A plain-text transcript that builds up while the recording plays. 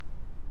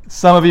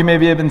Some of you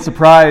maybe have been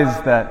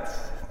surprised that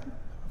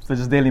such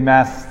as daily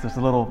mass, there's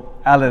a little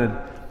added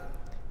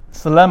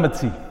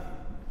solemnity.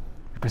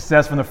 We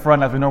process from the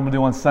front as we normally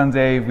do on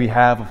Sunday. We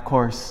have, of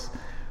course,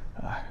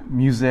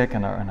 music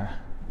and a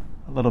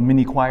little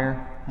mini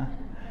choir.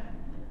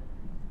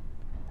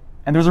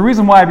 And there's a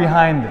reason why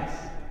behind this.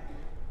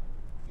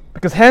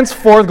 Because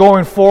henceforth,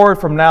 going forward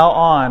from now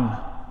on,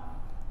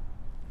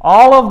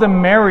 all of the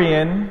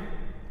Marian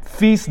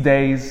feast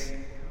days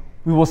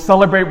we will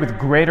celebrate with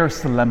greater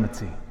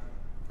solemnity.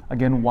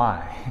 Again,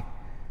 why?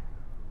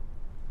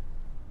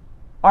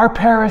 Our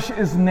parish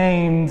is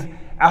named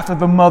after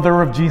the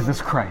mother of Jesus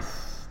Christ.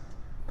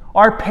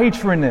 Our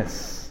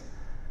patroness,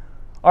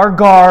 our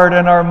guard,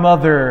 and our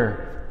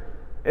mother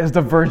is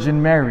the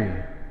Virgin Mary.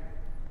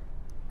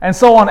 And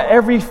so on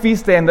every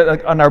feast day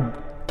on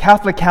our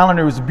Catholic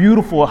calendar is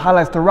beautiful. It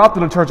highlights throughout the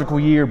liturgical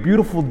year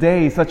beautiful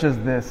days such as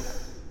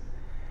this.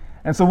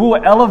 And so we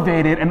will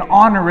elevate it and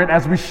honor it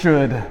as we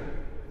should.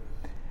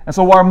 And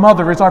so our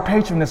mother is our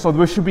patroness, so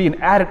there should be an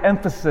added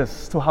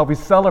emphasis to how we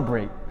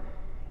celebrate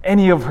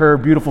any of her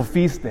beautiful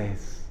feast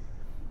days.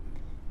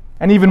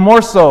 And even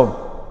more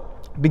so,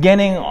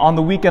 beginning on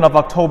the weekend of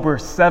October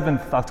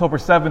 7th. October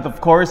 7th,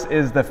 of course,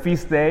 is the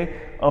feast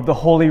day of the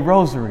Holy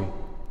Rosary.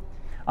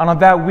 And on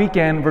that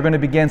weekend, we're going to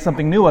begin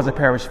something new as a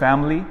parish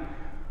family.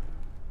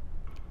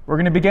 We're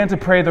going to begin to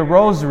pray the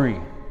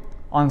Rosary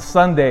on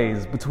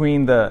Sundays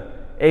between the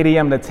 8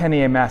 a.m. to 10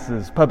 a.m.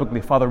 Masses publicly.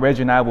 Father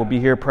Reggie and I will be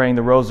here praying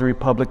the Rosary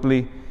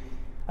publicly.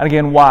 And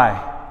again,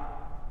 why?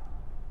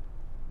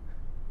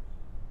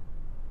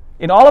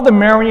 In all of the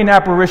Marian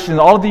apparitions,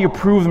 all of the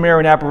approved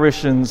Marian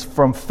apparitions,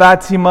 from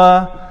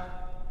Fatima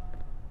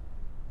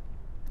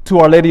to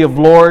Our Lady of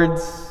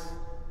Lourdes,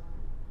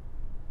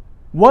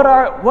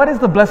 what is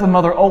the Blessed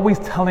Mother always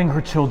telling her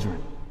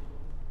children?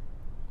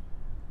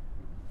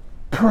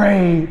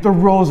 Pray the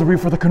Rosary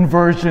for the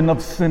conversion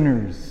of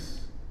sinners.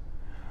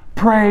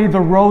 Pray the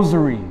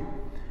Rosary.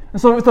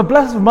 And so if the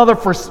Blessed Mother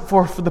for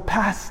the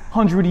past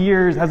 100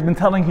 years has been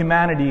telling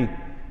humanity,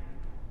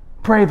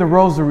 pray the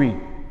Rosary,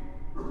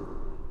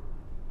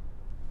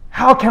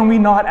 how can we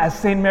not, as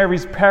St.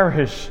 Mary's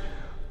Parish,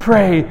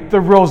 pray the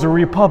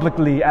Rosary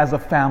publicly as a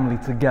family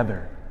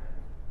together?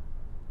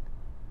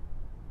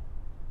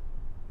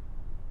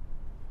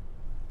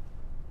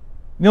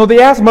 You know,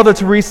 they asked Mother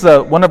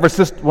Teresa,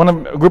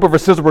 a group of her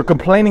sisters were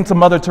complaining to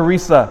Mother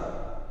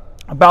Teresa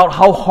about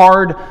how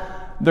hard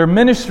their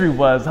ministry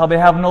was, how they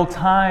have no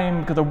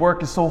time because their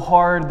work is so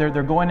hard,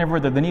 they're going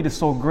everywhere, the need is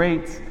so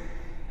great.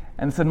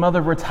 And said,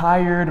 Mother, we're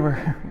tired,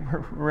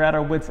 we're at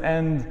our wits'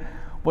 end.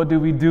 What do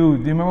we do?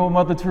 Do you remember what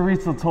Mother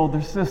Teresa told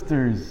her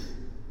sisters?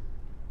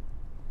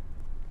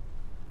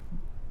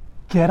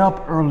 Get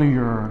up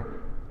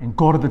earlier and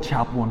go to the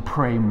chapel and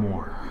pray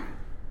more.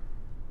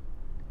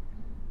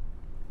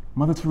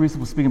 Mother Teresa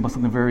was speaking about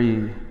something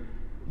very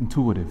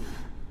intuitive.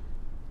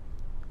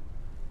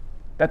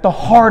 That the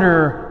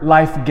harder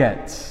life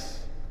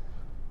gets,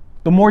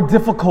 the more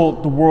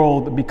difficult the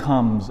world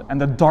becomes, and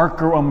the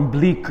darker and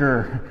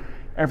bleaker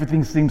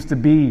everything seems to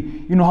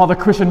be. You know how the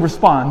Christian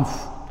responds?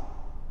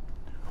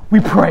 We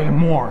pray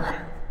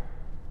more.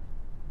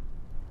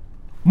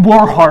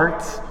 More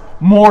heart,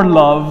 more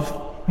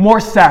love, more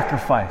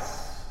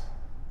sacrifice.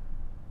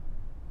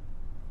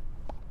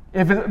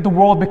 If the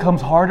world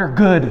becomes harder,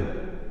 good.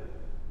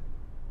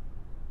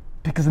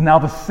 Because now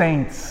the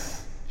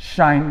saints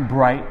shine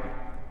bright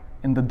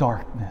in the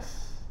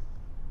darkness.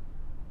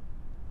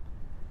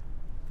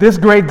 This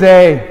great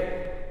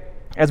day,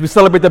 as we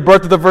celebrate the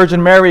birth of the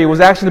Virgin Mary,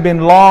 was actually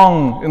been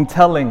long in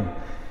telling.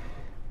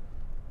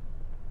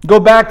 Go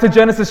back to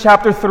Genesis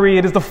chapter 3.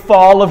 It is the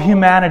fall of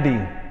humanity.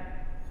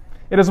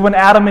 It is when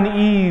Adam and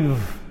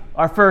Eve,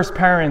 our first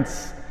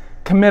parents,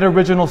 commit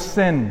original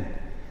sin.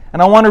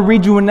 And I want to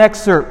read you an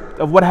excerpt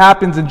of what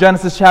happens in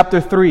Genesis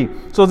chapter 3.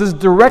 So this is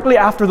directly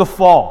after the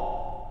fall.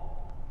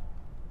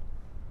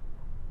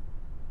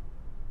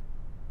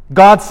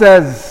 God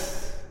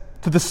says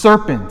to the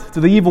serpent, to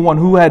the evil one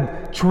who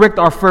had tricked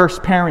our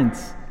first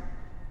parents,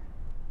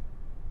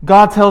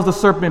 God tells the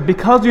serpent,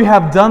 because you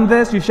have done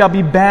this, you shall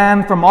be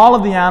banned from all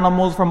of the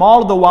animals, from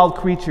all of the wild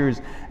creatures,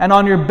 and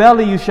on your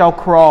belly you shall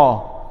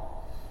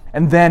crawl.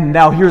 And then,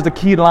 now here's the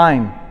key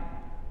line.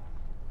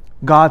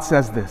 God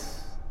says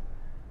this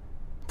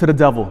to the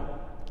devil,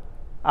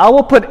 I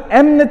will put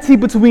enmity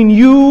between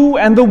you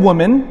and the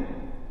woman,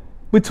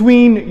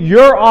 between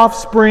your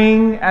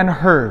offspring and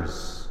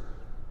hers.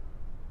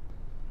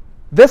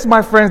 This,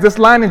 my friends, this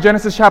line in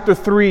Genesis chapter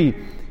 3,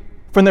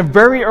 from the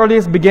very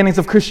earliest beginnings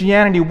of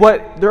Christianity,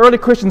 what the early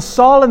Christians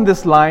saw in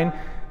this line,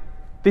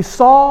 they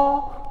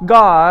saw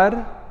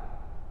God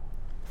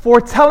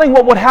foretelling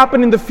what would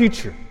happen in the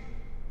future.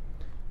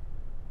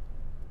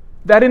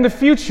 That in the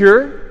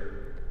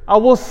future, I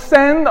will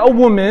send a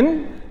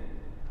woman,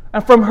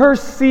 and from her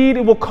seed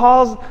it will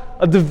cause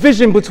a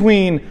division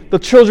between the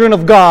children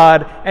of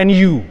God and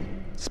you.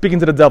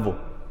 Speaking to the devil.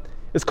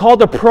 It's called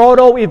the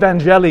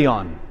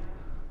proto-evangelion.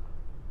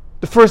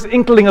 The first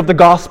inkling of the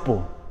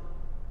gospel.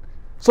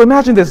 So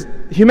imagine this.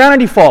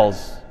 Humanity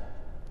falls.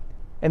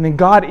 And then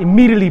God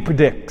immediately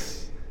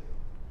predicts,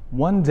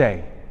 one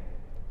day,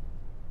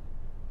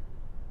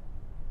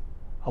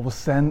 I will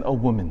send a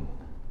woman,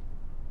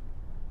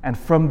 and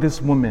from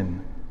this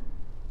woman,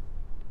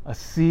 a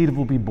seed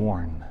will be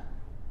born,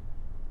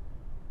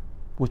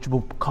 which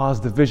will cause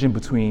division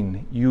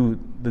between you,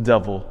 the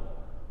devil,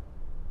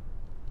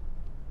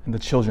 and the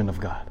children of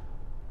God.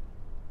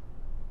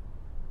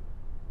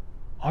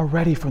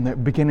 Already from the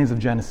beginnings of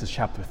Genesis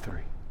chapter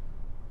 3.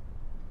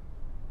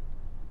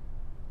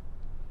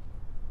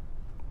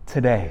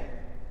 Today,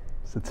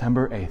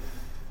 September 8th,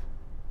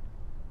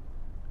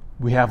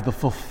 we have the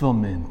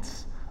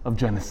fulfillment of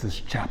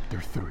Genesis chapter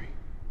 3.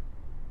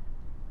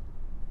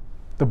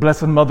 The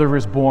Blessed Mother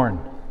is born.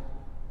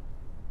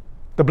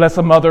 The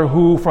Blessed Mother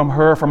who from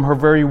her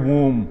very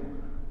womb,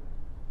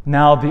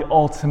 now the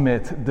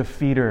ultimate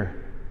defeater,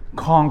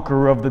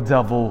 conqueror of the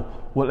devil,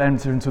 will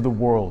enter into the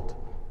world.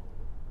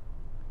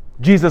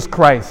 Jesus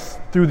Christ,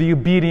 through the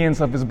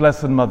obedience of his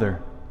Blessed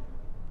Mother,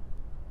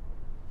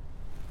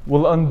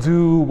 will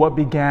undo what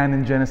began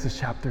in Genesis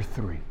chapter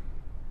 3,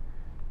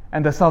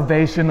 and the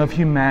salvation of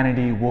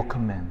humanity will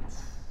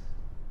commence.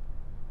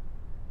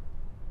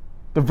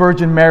 The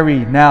Virgin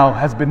Mary now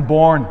has been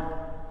born.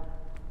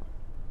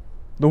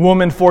 The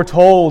woman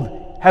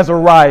foretold has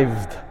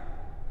arrived.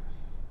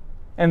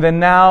 And then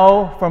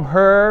now from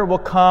her will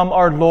come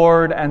our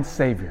Lord and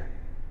Savior.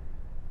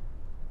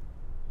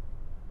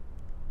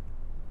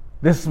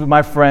 This is,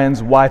 my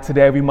friends, why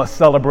today we must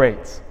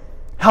celebrate.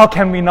 How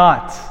can we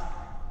not?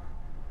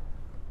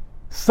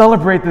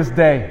 Celebrate this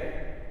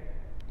day.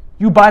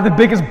 You buy the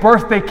biggest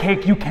birthday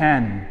cake you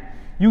can.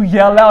 You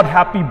yell out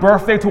happy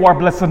birthday to our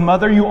Blessed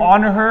Mother. You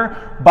honor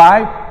her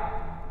by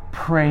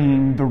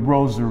praying the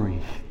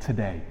rosary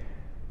today.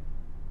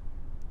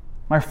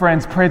 My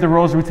friends, pray the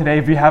rosary today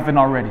if you haven't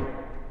already.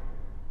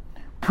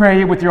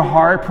 Pray it with your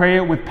heart. Pray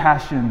it with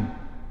passion.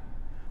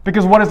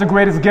 Because what is the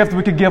greatest gift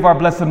we could give our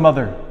Blessed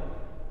Mother?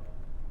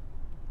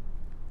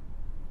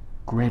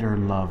 Greater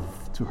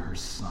love to her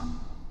Son,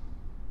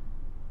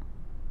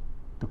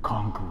 the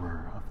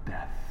conqueror of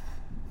death,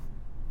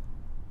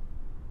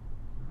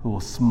 who will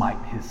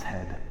smite his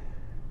head,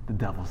 the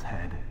devil's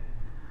head,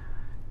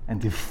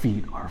 and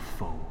defeat our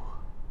foe.